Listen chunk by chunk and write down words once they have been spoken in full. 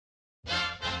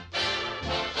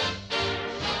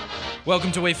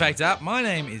Welcome to We Fact Up. My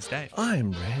name is Dave.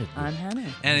 I'm Red. I'm Hannah.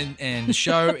 And the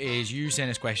show is you send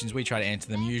us questions, we try to answer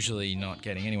them, usually not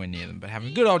getting anywhere near them, but having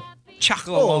a good old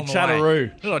chuckle along the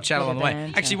way. Good old chat along the way.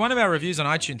 banter. Actually, one of our reviews on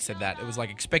iTunes said that. It was like,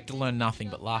 expect to learn nothing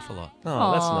but laugh a lot.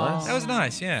 Oh, that's Aw. nice. That was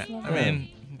nice, yeah. I mean,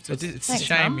 it's a Thanks,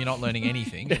 shame Mum. you're not learning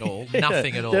anything at all.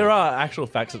 Nothing at all. There are actual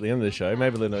facts at the end of the show.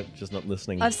 Maybe they're just not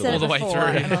listening. I've to said All it the way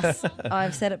before. through. And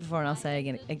I've said it before, and I'll say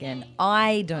it again.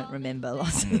 I don't remember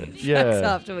lots of facts Yeah.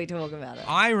 after we talk about it.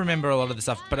 I remember a lot of the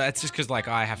stuff, but it's just because like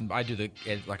I do the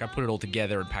like I put it all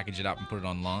together and package it up and put it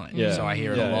online. Yeah. So I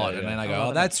hear it Yeah, a lot, yeah, and then yeah. I go,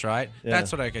 oh, that's right. Yeah.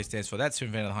 That's what OK stands for. That's who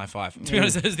invented the high five. To be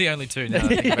honest, those are the only two now. I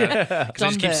think about it. Because I John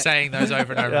just keep Burke. saying those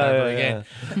over and over and over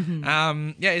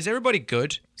again. Yeah, is everybody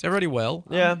good? Is everybody well?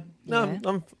 Yeah. No,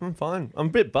 Yeah. I'm fine. I'm a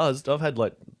bit buzzed. I've had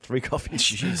like 3 coffees.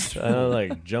 Jeez. I'm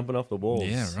like jumping off the walls.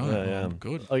 Yeah, right. Yeah, Well,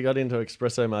 good. I got into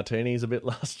espresso martinis a bit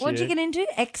last year. What'd you get into?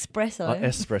 Espresso.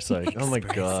 Espresso. Oh my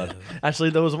god! Actually,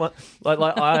 there was one. Like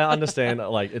I understand.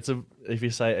 Like if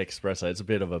you say espresso, it's a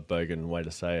bit of a bogan way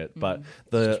to say it, but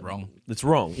just wrong. It's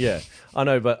wrong. Yeah, I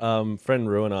know. But friend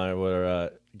Rue and I were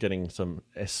getting some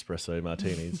espresso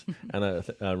martinis,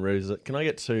 and Rue was like, "Can I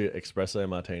get 2 espresso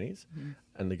martinis?"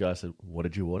 And the guy said, "What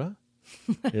did you order?"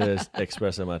 Yes,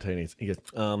 espresso martinis. He goes,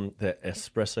 they're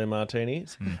espresso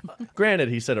martinis. Granted,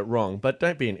 he said it wrong, but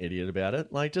don't be an idiot about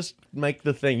it. Like, just make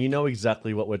the thing. You know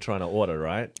exactly what we're trying to order,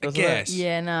 right? I Doesn't guess.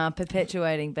 Yeah, nah,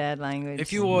 perpetuating bad language.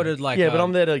 If you ordered like Yeah, but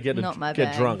I'm there to get Not my get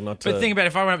bag. drunk, not to. But think about it,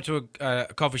 if I went up to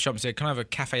a coffee shop and said, "Can I have a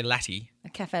cafe latte?" a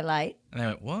cafe late. And they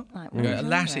went, "What?" Like, I what go, are you "A talking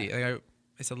latte." about? They go,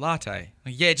 "It's a latte."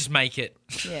 Like, yeah, just make it.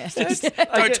 Yeah.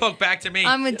 Don't talk back to me.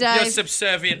 I'm with You're Dave.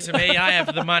 subservient to me. I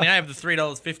have the money. I have the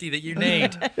 $3.50 that you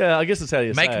need. Yeah, I guess that's how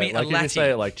you Make say me it. a Like, if you latte.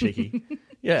 say it like cheeky.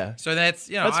 Yeah. So that's,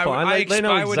 you know, That's fine. They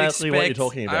know exactly what you're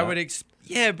talking I about. would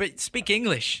yeah, but speak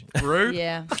English, Brew.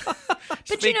 Yeah.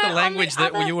 Speak you know, the language on the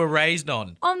that other- you were raised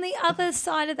on. On the other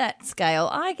side of that scale,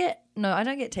 I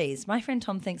don't get teased. My friend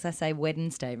Tom thinks I say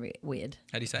Wednesday weird.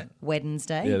 How do you say it?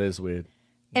 Wednesday. Yeah, it is weird.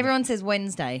 Everyone says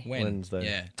Wednesday. When? Wednesday.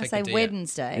 Yeah. I take say the D out.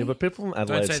 Wednesday. Yeah, but people from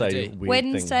Adelaide say the say D. weird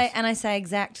Wednesday, things. and I say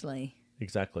exactly.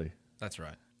 Exactly. That's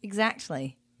right.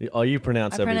 Exactly. Oh, you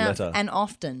pronounce I every pronounce letter. and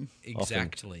often.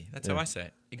 Exactly. That's how I say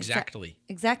it. Exactly.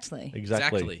 Exactly.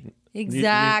 Exactly.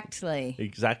 Exactly.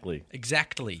 Exactly.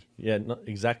 Exactly. Yeah, not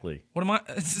exactly. What am I?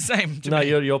 It's the same. To No, me.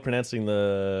 you're pronouncing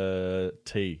the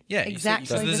T. Yeah, Exactly.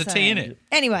 So there's the a T in same. it.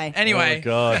 Anyway. Anyway. Oh, my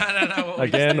God. I don't know. What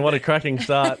Again, what a cracking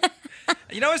start.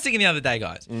 You know, I was thinking the other day,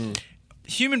 guys.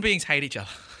 Human beings hate each other.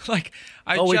 Like,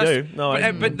 We do. No,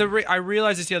 but I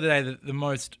realized this the other day that the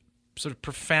most sort of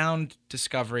profound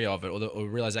discovery of it, or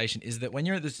realization, is that when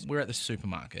we're at the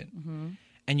supermarket,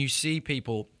 and you see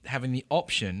people having the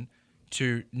option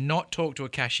to not talk to a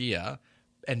cashier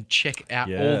and check out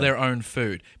Yeah. all their own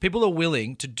food. People are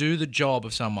willing to do the job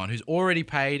of someone who's already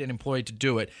paid and employed to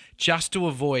do it just to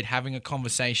avoid having a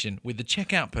conversation with the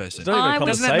checkout person. It's not even a I would-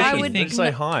 conversation. I would- They just say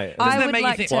hi. I that would make you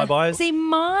like think- to Bye-byes? see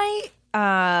my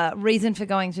reason for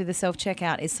going through the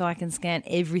self-checkout is so I can scan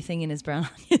everything in his brown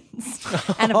onions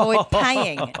and avoid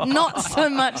paying. Not so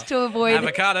much to avoid.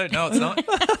 Avocado? No, it's not.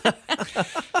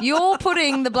 You're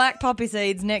putting the black poppy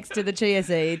seeds next to the chia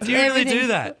seeds. Do you really Everything- do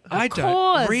that? I don't.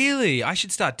 course. Really? I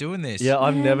should start doing this. Yeah,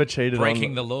 I've never cheated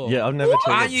Breaking on the law. Yeah, I've never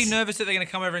cheated. Aren't you nervous that they're going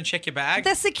to come over and check your bag?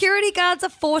 The security guards are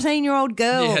 14-year-old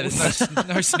girls. Yeah, there's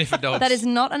no sniffer dogs. That is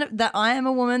not that I am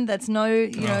a woman. That's no,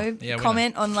 yeah, we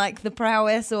comment on like the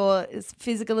prowess or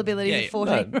physical ability Yeah, of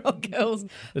 14-year-old girls.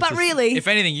 But just- really, If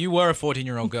anything, you were a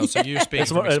 14-year-old girl, so you speak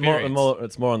It's from experience.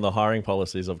 it's more on the hiring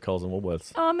policies of Coles and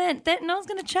Woolworths. oh man, no one's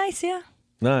going to chase you.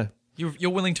 No.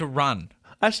 You're willing to run.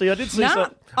 Actually, I did see No,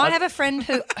 some... I have a friend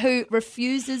who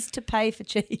refuses to pay for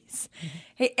cheese.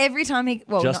 Every time Just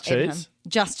not every cheese? time,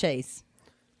 just cheese.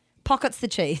 Pockets the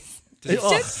cheese. So he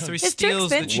it's too steals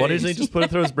the expensive. cheese. Why doesn't he just put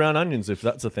it through his brown onions if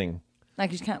that's a thing?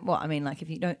 Like you just can't. What I mean, like if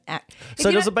you don't act. So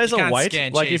if you does it don't- based You on can't weight?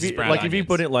 scan Like cheese if as you brown like if you onions.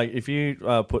 put it like if you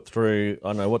put through I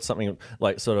don't know what's something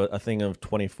like sort of a thing of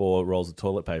 24 rolls of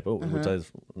toilet paper, which is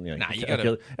Nah, you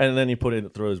gotta- and then you put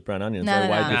it through his brown onions. No, They're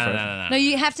no, way no. different. No,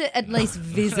 you have to at least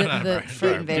visit the bro,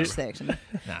 fruit and bro. veg section.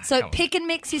 Nah, So come on. pick and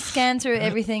mix. You scan through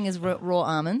everything as raw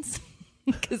almonds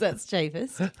because that's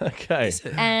cheapest, Okay,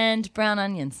 and brown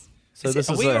onions. so this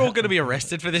Are is we all going to be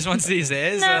arrested for this once these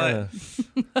airs? No.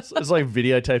 it's like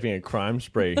videotaping a crime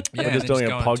spree. Yeah, We're and just then doing just a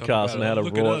go and talk podcast on about how it. to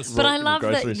Look at raw. us. But I love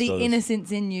that grocery the stores.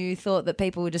 innocence in you thought that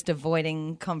people were just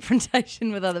avoiding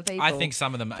confrontation with other people. I think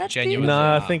some of them That's genuinely No,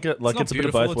 I are. think It's like not it's a bit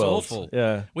of beautiful, both worlds. It's awful.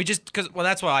 Yeah. We just,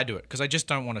 that's why I do it, because I just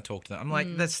don't want to talk to them. I'm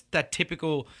like, that's that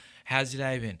typical, how's your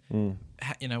day been?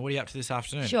 You know, what are you up to this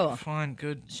afternoon? Sure. Fine,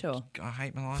 good. Sure. I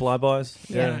hate my life. Flybys.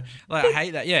 You Yeah. know, like, I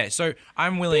hate that. Yeah. So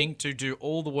I'm willing to do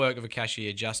all the work of a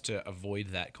cashier just to avoid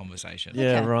that conversation.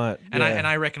 Yeah, Okay. right. And yeah.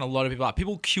 I reckon a lot of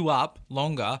people queue up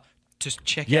longer to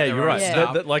check out Yeah, their you're own right.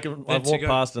 Yeah. stuff. Like I've to walked go-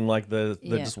 past and like they're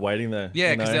Yeah. just waiting there. Yeah,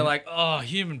 you because know? they're like, oh,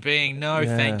 human being, no,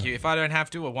 Yeah. thank you. If I don't have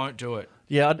to, I won't do it.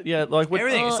 yeah, yeah. Like with,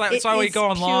 Everything. It's like, It that's why we is go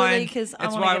online. because I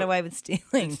It's want to why- get away with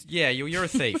stealing. Yeah, you're a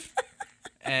thief.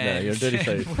 And you're a dirty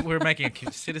thief. We're making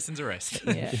a citizen's arrest.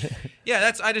 Yeah.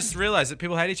 Yeah, I just realized that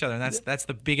people hate each other, and that's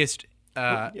the biggest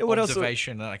yeah, what else-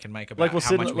 observation that I can make about Like we'll how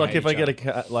sit much in, we like hate if I each get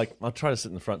other. like I'll try to sit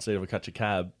in the front seat of a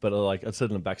cab, but like I sit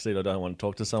in the back seat. I don't want to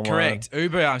talk to someone. Correct.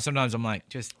 Uber. Sometimes I'm like,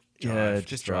 just drive, Yeah, just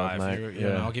just drive. drive, mate. You know,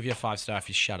 Yeah. I'll give you a 5-star if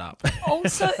you shut up.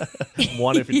 Also,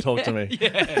 One if you talk to me.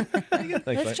 Yeah. Thanks,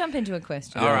 let's mate. jump into a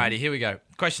question. Alrighty, here we go.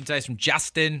 Question today is from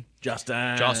Justin.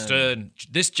 Justin.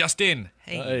 This Justin.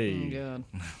 Hey. Hey, God.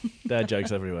 dad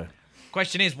jokes everywhere.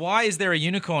 Question is, why is there a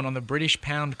unicorn on the British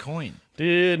pound coin?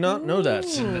 Did not know that. I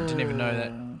didn't even know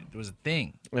that it was a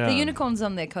thing. Yeah. The unicorn's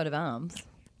on their coat of arms.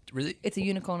 Really? It's a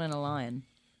unicorn and a lion.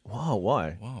 Wow,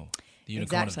 why? Whoa. The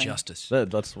unicorn Exactly. of justice.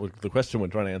 That's what the question we're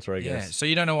trying to answer, I Yeah, guess. so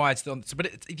you don't know why it's on.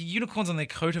 But the unicorn's on their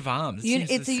coat of arms. It You-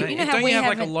 seems it's the a- same. you know how Don't we you have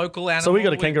have like a an- local animal? So we got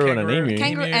a with kangaroo and a emu.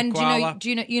 Kangaroo, and koala? do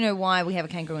you know why we have a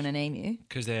kangaroo and an emu?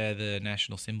 Because they're the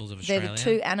national symbols of They're Australia.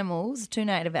 the two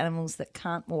native animals that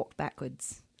can't walk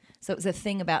backwards. So it's a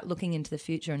thing about looking into the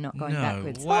future and not going No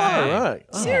backwards. way. Oh, right.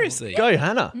 Oh. Seriously. Go,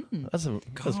 Hannah. That's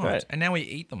God. great. And now we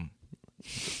eat them.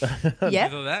 Yeah. You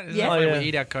thought that? Isn't Yeah. that Oh, why yeah. we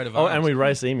eat our coat of Oh, arms? and we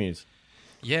race emus.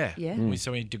 Yeah. Yeah.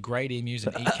 So we degrade emus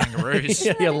and eat kangaroos.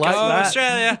 Yeah, you like Go that?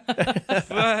 Australia.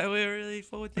 But we're really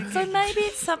forward thinking. So maybe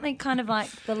it's something kind of like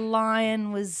the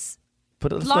lion was.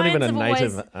 But it's not even a Lions have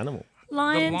native always- animal.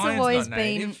 Lions lion's have always not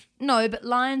been native. no, but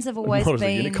lions have always Nor is a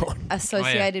been unicorn.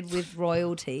 associated with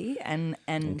royalty and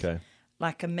Okay.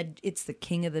 like it's the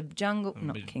king of the jungle,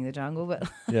 not king of the jungle, but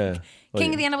Yeah.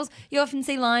 king of the animals. You often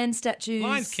see lion statues,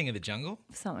 Lion's king of the jungle.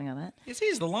 something like that. Yes, he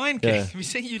is the Lion King. Yeah. You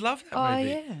see, you love that Oh, movie.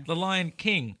 yeah. The Lion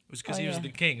King was because Oh, he was yeah. the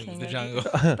king King of the of jungle.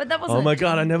 But that wasn't. Oh my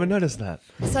god, I never noticed that.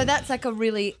 So that's like a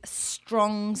really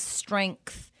strong,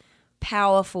 strength,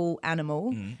 powerful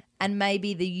animal, and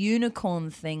maybe the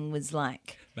unicorn thing was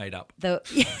like Made up. the.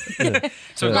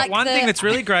 So we've got Like one the- thing that's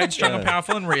really great, strong and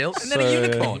powerful and real, and then a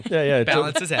unicorn. Yeah.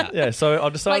 Balances out. Yeah, so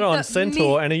I've decided Like on the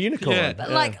centaur and a unicorn. Yeah.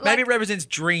 But like Maybe it represents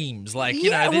dreams, like, you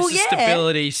Yeah, know, this well, is yeah.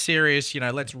 stability, serious, you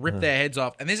know, let's rip their heads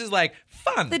off. And this is like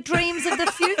fun. the dreams of the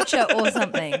future or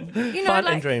something. You know, Fun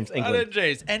like and dreams, Fun England. and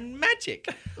dreams and magic.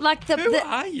 like the, Who the,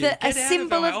 are you? the Get a out of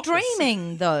symbol our of office.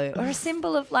 dreaming though, or a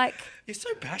symbol of like. You're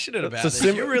so passionate about a this.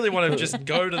 symbol- You really want to just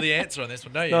go to the answer on this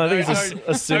one, don't you? No, I think it's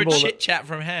a symbol No that- chit chat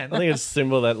from hand. I think it's a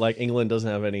symbol that like England doesn't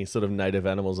have any sort of native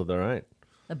animals of their own.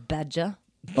 A badger.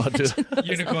 Oh, just,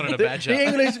 Unicorn and a the badger.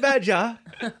 English badger.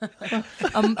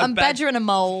 A badger and a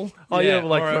mole. Oh yeah, Yeah,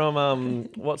 like or a- from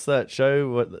what's that show?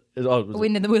 Was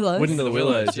Wind in the Willows. Wind in the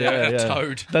Willows. Yeah, Yeah, a yeah.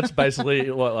 toad. That's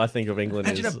basically what I think of England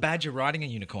Imagine is. a badger riding a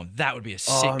unicorn. That would be a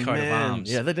sick Oh, coat man. of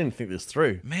arms. Yeah, they didn't think this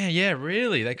through. Man, yeah,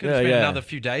 really. They could have Yeah, spent yeah. another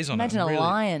few days on Imagine it. a really.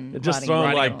 lion. Just riding throwing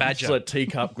riding a like badger. sort of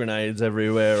teacup grenades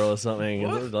everywhere or something,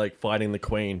 What? and, like fighting the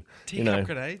Queen. Teacup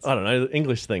grenades? I don't know,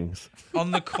 English things.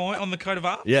 On the coat of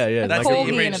arms? Yeah, yeah. That's like the a-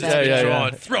 image that's Yeah, been yeah, drawn.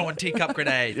 yeah. Throwing teacup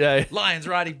grenades. Yeah, yeah. Lions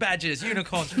riding badgers.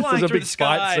 Unicorns flying There's a through big the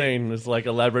sky. fight scene. There's like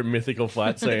elaborate mythical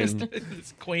fight scene.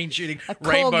 This Queen shooting corgi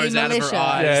rainbows out of her militia.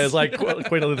 eyes. Yeah, it's like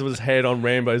Queen Elizabeth's head on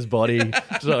Rambo's body,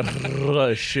 just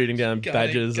like, shooting down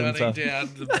badgers and gunning stuff.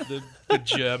 down the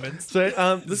Germans. So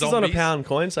this is on a Zombies. pound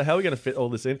coin. So how are we going to fit all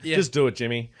this in? Yeah. Just do it,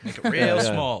 Jimmy. Make it real Yeah.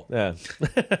 small. Yeah.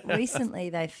 Recently,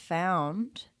 they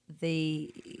found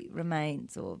the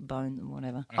remains or bones or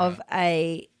whatever of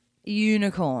a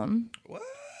unicorn What?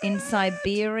 in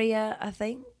Siberia, I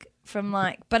think. From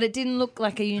like, but it didn't look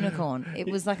like a unicorn. It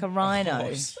was like a rhino.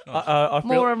 Horse. I feel,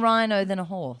 More a rhino than a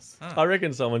horse. I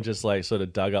reckon someone just like sort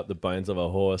of dug up the bones of a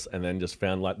horse and then just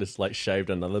found like this, like shaved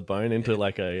another bone into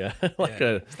like a It's like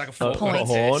a fork. Point.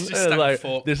 horn. It's just stuck a Like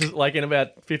fork. this is like in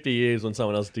about 50 years when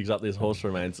someone else digs up this horse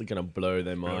remains, it's gonna blow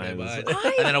their minds. And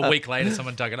then a week later,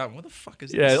 someone dug it up. What the fuck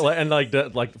is Yeah, this? like, and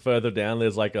like further down,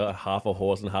 there's like a half a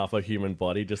horse and half a human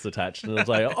body just attached, and it's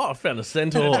like, oh, I found a There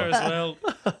centaur. as well.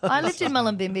 I lived in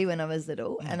Mullumbimby when I was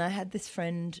little, and I had this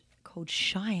friend called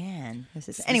Cheyenne.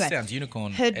 This Anyway, sounds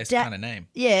unicorn her kind of name.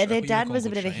 Yeah, their A dad unicorn was a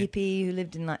bit called of a Cheyenne. hippie who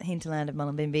lived in like hinterland of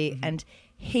Mullumbimby, and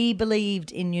he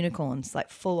believed in unicorns, like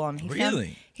full on.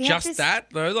 Really? He had Just this- that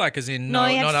though, like as in No, no,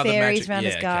 he had not other fairies magic. around Yeah,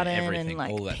 his okay, garden everything, and like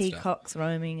all that peacocks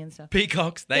roaming and stuff. stuff.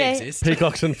 Peacocks, they Yeah. exist.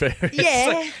 Peacocks and fairies.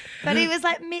 Yeah, but he was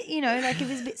like, like he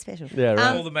was a bit special. Yeah,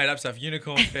 right. All the made up stuff: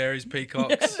 unicorn, fairies,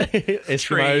 peacocks, Eskimos.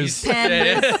 trees.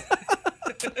 Pandas. Yeah.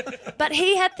 But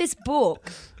he had this book,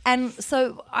 and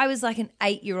so I was like an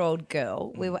 8-year-old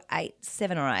girl. We were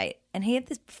 7 or 8, and he had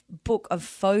this book of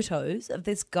photos of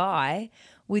this guy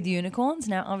with unicorns.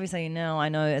 Now, obviously, now I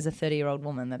know as a 30-year-old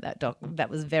woman that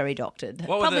was very doctored.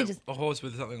 What Probably was just a horse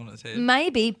with something on its head?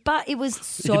 maybe, but it was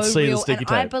so could see the real, sticky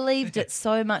and I tape. believed it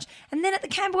so much. And then at the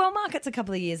Camberwell Markets a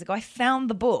couple of years ago, I found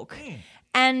the book,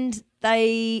 and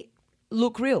they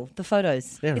look real. The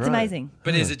photos, Yeah, it's right. amazing.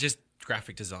 But is it just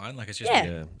graphic design? Like it's just Yeah.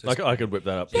 Yeah, just- I could whip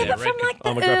that up. Yeah, Yeah, but Red from could- like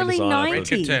I'm a the graphic early designer. Red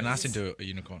could 90s. turn us into a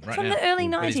unicorn right From now. the early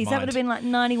With his 90s, that would mind. have been like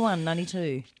 91,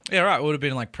 92. Yeah, right. It would have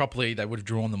been like properly. They would have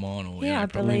drawn them on, or Yeah, I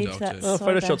probably believe doctored. that's- Oh, So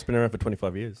Photoshop's been around for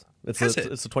 25 years. It's Has the,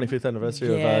 it? it's the 25th anniversary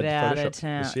Get of out of Photoshop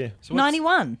town. this year. So what's-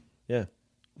 91. Yeah.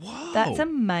 Whoa, That's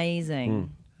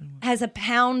amazing. Has a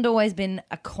pound always been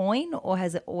a coin, or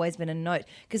has it always been a note?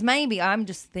 Because maybe I'm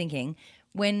just thinking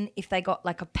if they got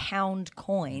like a pound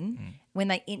coin, when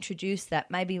they introduced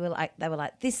that, maybe they were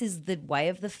like, this is the way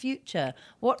of the future.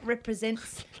 What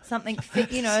represents something, like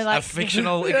a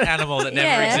fictional animal that never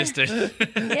Yeah. existed.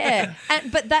 Yeah,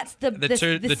 but that's the the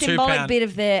symbolic £2 bit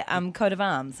of their coat of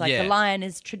arms. Like Yeah. the lion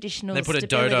is traditional. They put a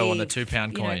stability, dodo on the £2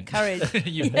 you know, coin. courage.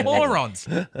 You morons!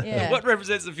 Yeah. What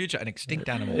represents the future? An extinct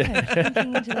animal.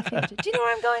 Thinking into the future. Do you know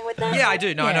where I'm going with that? Yeah, I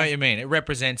do. No, I know Yeah. what you mean. It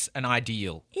represents an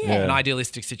ideal, Yeah. an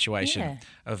idealistic situation Yeah.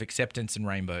 of acceptance and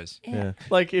rainbows. Yeah.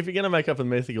 Like, if you're going to make up a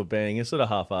mythical being, you're sort of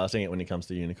half-assing it when it comes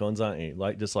to unicorns, aren't you?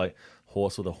 Like, just like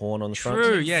horse with a horn on the front.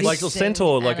 True, yes. Like, the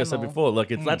centaur, like I said Animal. before, like,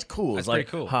 that's cool. That's It's like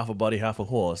pretty cool. half a body, half a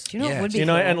horse. Do you know Yeah. what would be You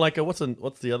know, cool? and like,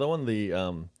 what's the other one? The,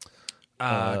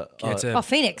 It's a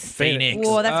Phoenix. phoenix.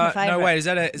 Oh, that's my favourite. No, wait, is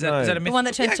that a No. myth? The one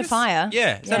that turns to fire.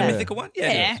 Yeah, is that a Yeah. mythical one?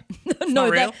 Yeah. It's No,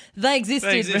 not real. they existed.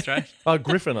 They exist, right? oh,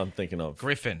 griffin, I'm thinking of.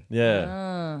 Griffin.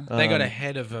 Yeah. They got a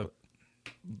head of a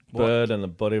Bird and the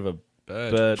body of a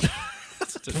bird. bird.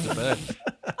 It's just a bird.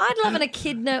 I'd love an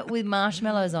echidna with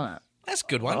marshmallows on it. That's a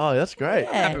good one. Oh, that's great.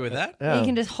 Yeah. Happy with that. Yeah. You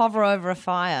can just hover over a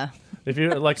fire. If you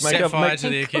like make Set up, fire to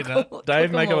the echidna.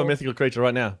 Dave, make up a myth. mythical creature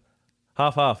right now.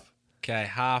 Half. Okay,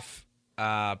 half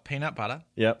peanut butter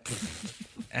Yep.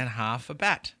 and half a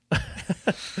bat.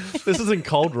 This is in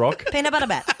Cold Rock. Peanut butter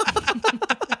bat.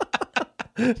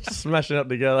 Smashing up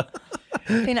together.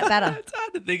 Peanut batter. It's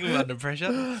hard to think of under pressure.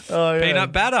 Oh, yeah.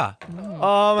 Peanut batter.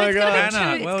 Oh my It's god.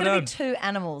 Anna, it's well gotta done. be two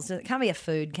animals. It can't be a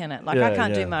food, can it? Like Yeah, I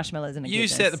can't yeah. do marshmallows in a You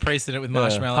goodness. set the precedent with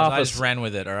marshmallows. half I a just s- ran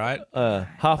with it, all right?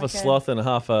 Half a sloth and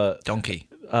half a Donkey.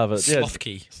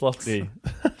 Slothkey. Slothkey.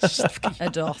 Slothkey. a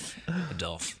doth. A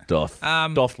doff. Doth.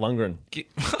 Doth Lundgren.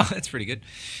 That's pretty good.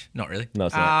 Not really. No,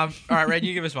 it's not. All right, Red,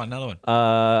 you give us one. Another one.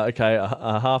 Okay,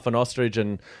 a half an ostrich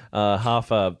and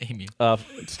half a Emu.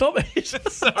 Stop it.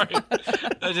 Sorry.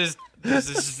 This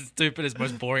is the stupidest,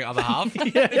 most boring other half.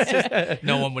 It's just,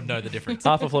 no one would know the difference.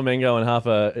 half a flamingo and half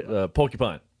a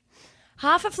porcupine.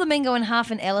 Half a flamingo and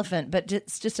half an elephant, but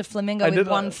it's just a flamingo I with did-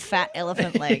 one fat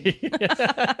elephant leg.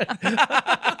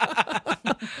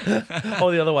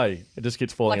 Or the other way. It just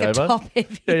keeps falling Like a over. top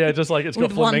heavy. Yeah, just like it's got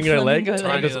With one flamingo leg. flamingo leg.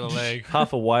 Tiny Just little leg.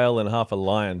 half a whale and half a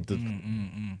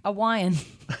lion. Hawaiian.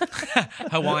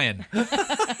 Hawaiian.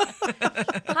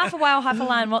 Half a whale, half a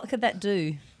lion. What could that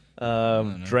do?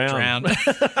 Drown. Drowned.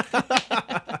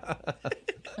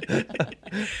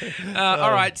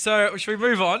 All right, so should we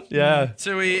move on? Yeah.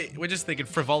 So we're just thinking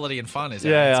frivolity and fun, is it?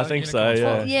 Yeah, So I think so,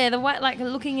 unicorns. yeah. Yeah, the way, like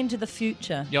looking into the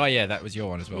future. Oh, yeah, that was your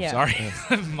one as well. Yeah. Sorry.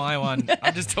 My one.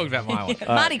 I just talked about my one.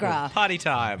 Mardi Gras. Party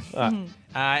time.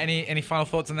 Any final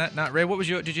thoughts on that? No, Ray, what was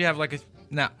your... Did you have like a...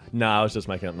 No, No, I was just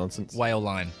making up nonsense. whale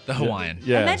line. The Hawaiian.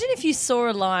 Yeah. Imagine if you saw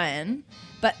a lion,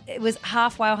 but it was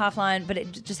half whale, half lion, but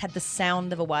it just had the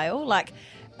sound of a whale. Like,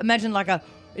 imagine like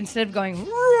instead of going,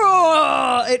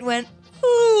 roar, it went,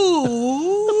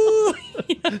 ooh.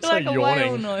 like a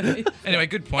whale yawning. noise. Anyway,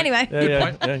 good point. Anyway. Yeah, Good yeah,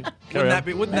 point. yeah.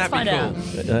 Carry Wouldn't Let's that be find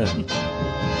cool? out.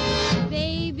 Yeah.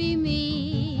 Baby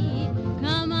me,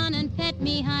 come on and pet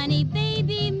me, honey,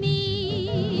 baby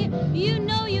me. You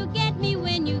know you get me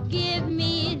when you give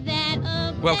me that.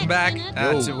 Welcome back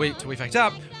affection. to We Fact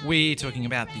Up. We're talking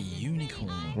about the unicorn,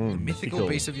 the mythical mythical.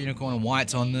 piece of unicorn, and why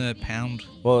it's on the pound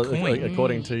Well, coin.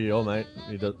 according to your mate,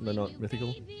 they're not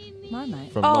mythical. My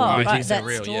mate. From Oh, Long Oh, Beach. right, things are that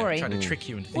real, story. yeah. Trying to trick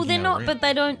you into thinking Well, they're they're not, real. but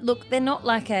they don't look. They're not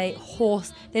like a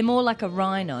horse. They're more like a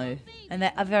rhino, and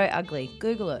they're very ugly.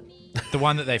 Google it. The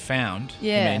one that they found.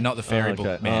 Yeah. You mean, not the fairy okay.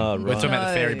 book man. Oh, We're talking about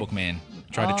the No. fairy book man.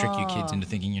 Tried to trick you kids into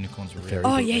thinking unicorns were real.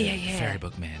 Oh, yeah. The fairy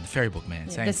book man. The fairy book man.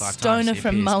 Saying The 5 stoner times he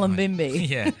from appears. Mullumbimby.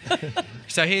 Yeah.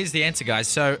 So here's the answer, guys.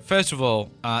 So first of all,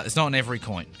 it's not on every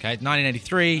coin. Okay,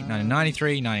 1983,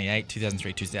 1993, 98,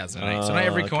 2003, 2008. So not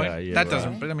every coin. okay, yeah, That right.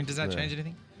 doesn't. But I mean, does that change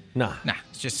anything? Nah. Nah,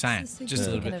 it's just saying. It's Just a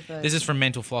little bit. significant of This is from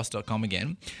mentalfloss.com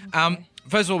again.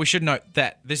 First of all, we should note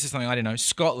that this is something I didn't know.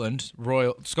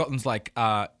 Scotland's like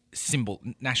symbol,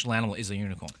 national animal is a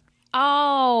unicorn.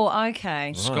 Oh,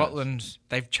 okay. Scotland,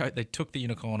 they took the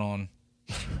unicorn on.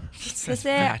 Because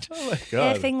they're bad. Oh my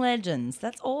God. effing legends.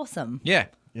 That's awesome. Yeah.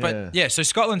 Yeah. But yeah, so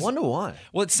Scotland's. Wonder why.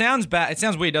 Well, it sounds bad. It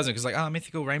sounds weird, doesn't it? Because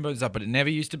mythical rainbows up, but it never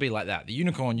used to be like that. The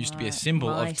unicorn used to be a symbol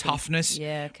Mighty. of toughness,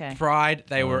 Yeah, okay. pride.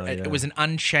 They were. yeah. It was an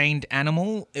unchained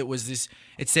animal. It was this.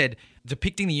 It said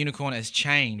depicting the unicorn as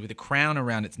chained with a crown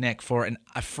around its neck. For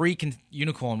a free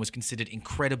unicorn was considered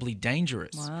incredibly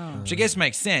dangerous. Wow. Which I guess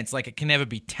makes sense. Like it can never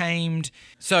be tamed.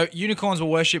 So unicorns were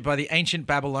worshipped by the ancient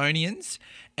Babylonians,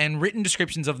 and written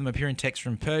descriptions of them appear in texts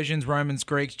from Persians, Romans,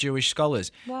 Greeks, Jewish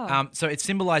scholars. Wow. So it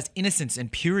symbolized innocence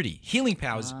and purity, healing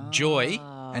powers, joy,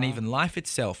 and even life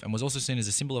itself, and was also seen as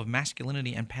a symbol of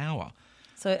masculinity and power.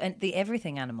 So and the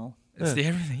everything animal. It's the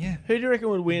everything, yeah. Who do you reckon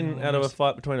would win out of a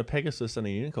fight between a Pegasus and a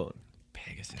unicorn?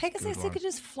 Pegasus could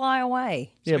just fly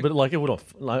away. Yeah, but like it would have,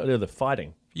 like they're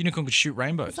fighting. Unicorn could shoot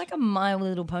rainbows. It's like a My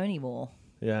Little Pony war.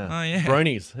 Yeah. Oh, yeah.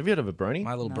 Bronies. Have you heard of a brony?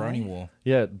 My Little Brony War.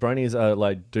 Yeah, bronies are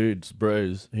like dudes,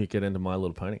 bros who get into My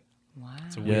Little Pony. Wow.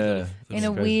 It's a weird Yeah. little In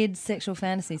a crazy. weird sexual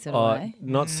fantasy sort of way.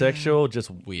 Not sexual, just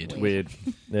Weird. Weird.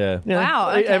 Yeah.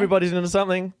 Wow, okay. Everybody's into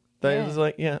something. They Yeah. was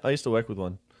like, yeah, I used to work with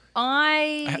one.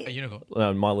 I A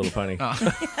unicorn. My Little Pony.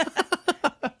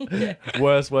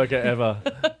 Worst worker ever.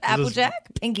 Applejack,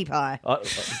 Pinkie Pie.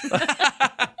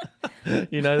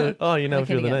 You know, you know I'm a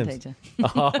few of the kindergarten names. teacher.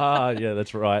 Yeah,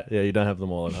 that's right. Yeah, you don't have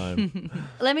them all at home.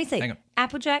 Let me see. Hang on.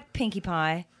 Applejack, Pinkie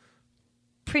Pie,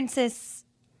 Princess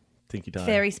Tinky Tie.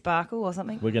 Fairy Sparkle or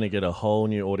something. We're going to get a whole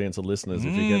new audience of listeners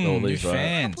if you get all New these right.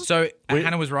 fans. So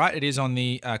Hannah was right. It is on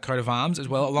the coat of arms as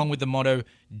well, along with the motto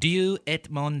 "Dieu et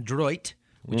mon droit,"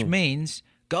 which means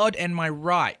God and my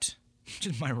right.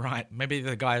 Just my right. Maybe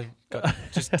the guy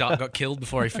got killed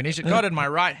before he finished it. God and my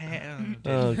right hand.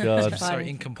 Oh, God. So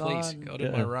incomplete. God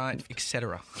and my right,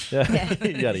 etc. Yeah. Yada,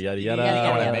 yada, yada. Yada,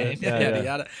 Know what I yada, mean? Yeah, Yada, yeah.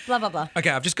 yada. Blah, blah, blah. Okay,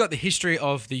 I've just got the history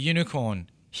of the unicorn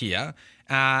here,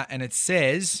 and it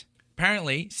says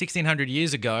apparently 1600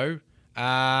 years ago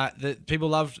that people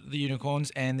loved the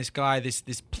unicorns, and this guy, this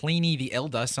Pliny the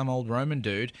Elder, some old Roman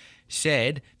dude,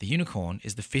 said the unicorn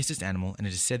is the fiercest animal, and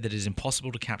it is said that it is impossible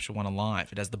to capture one alive.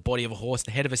 It has the body of a horse,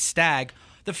 the head of a stag,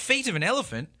 the feet of an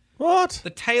elephant, What? the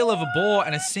tail of a boar,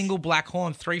 and a single black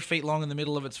horn 3 feet long in the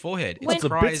middle of its forehead. Its That's a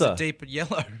cry is a bitzer. deep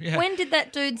yellow. Yeah. When did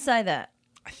that dude say that?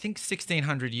 I think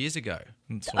 1600 years ago.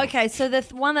 sort of. Okay, so the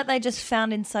one that they just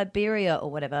found in Siberia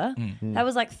or whatever, that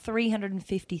was like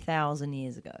 350,000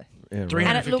 years ago. Yeah, right.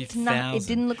 And it looked 350,000. it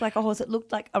didn't look like a horse, it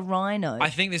looked like a rhino. I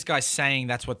think this guy's saying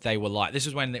that's what they were like. This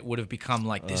is when it would have become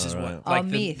like, this is what, Oh, like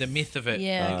myth. the myth of it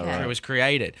Yeah, okay. was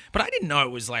created. But I didn't know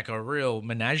it was like a real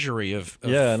menagerie of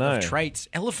Yeah, I know. traits.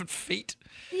 Elephant feet.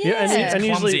 Yeah, and Clumsy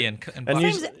usually, and and buff.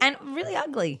 usually, and really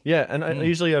ugly. yeah, and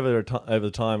usually over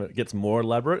the time it gets more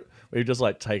elaborate. Where you've just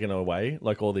like taken away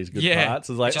like all these good Yeah. parts.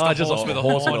 It's like Just a just horse a with a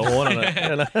horse horn. with a horn on it.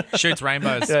 You know? Shoots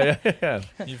rainbows. yeah.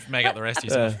 You've make up the rest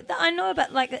yourself. I know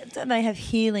about like don't they have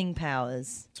healing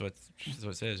powers? That's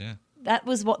what it says, yeah. That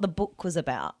was what the book was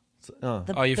about. Oh.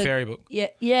 The- Oh, your the- fairy book.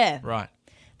 Yeah. Right.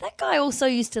 That guy also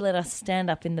used to let us stand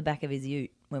up in the back of his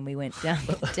ute when we went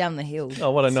down the hill.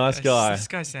 Oh, what a nice guy. This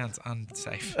guy sounds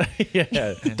unsafe. Yeah.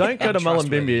 Don't go to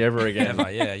untrustworthy. Mullumbimby ever again.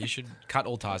 Ever, yeah. You should cut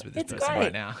all ties with this It's person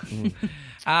great. right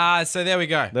now. So there we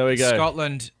go. There we go.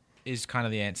 Scotland is kind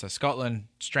of the answer. Scotland,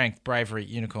 strength, bravery,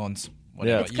 unicorns. What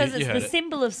do Yeah. you It's got? Because You it's heard the it.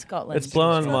 symbol of Scotland. It's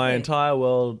blown my lovely. entire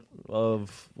world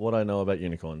of what I know about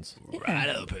unicorns. Right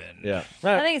open. Yeah.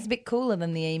 I think it's a bit cooler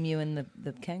than the emu and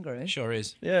the kangaroo. Sure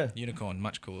is. Yeah. Unicorn,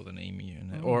 much cooler than emu.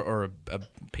 Or a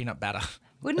peanut batter.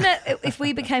 Wouldn't it, if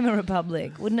we became a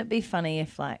republic, wouldn't it be funny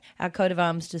if like our coat of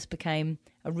arms just became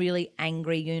a really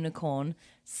angry unicorn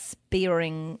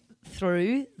spearing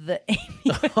through the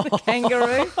emu and the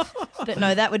kangaroo? But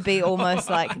no, that would be almost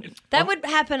like That would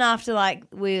happen after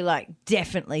we're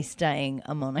definitely staying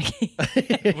a monarchy.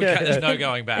 There's no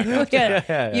going back.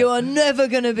 Yeah. You are never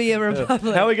going to be a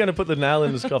republic. How are we going to put the nail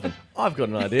in this coffin? I've got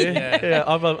an idea. Yeah,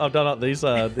 I've done up these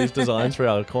designs for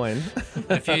our coin.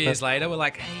 A few years later, we're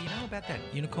like, hey, you know about that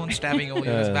unicorn stabbing all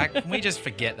years back? Can we just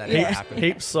forget that it happened?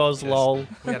 Heaps soz lol.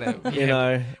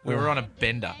 We were on a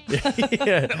bender.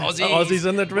 Aussies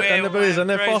and the booze and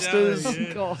their Fosters.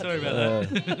 God. Sorry about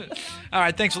that. All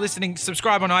right, thanks for listening.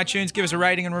 Subscribe on iTunes, give us a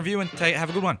rating and review, and have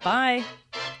a good one. Bye.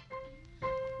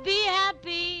 Be happy.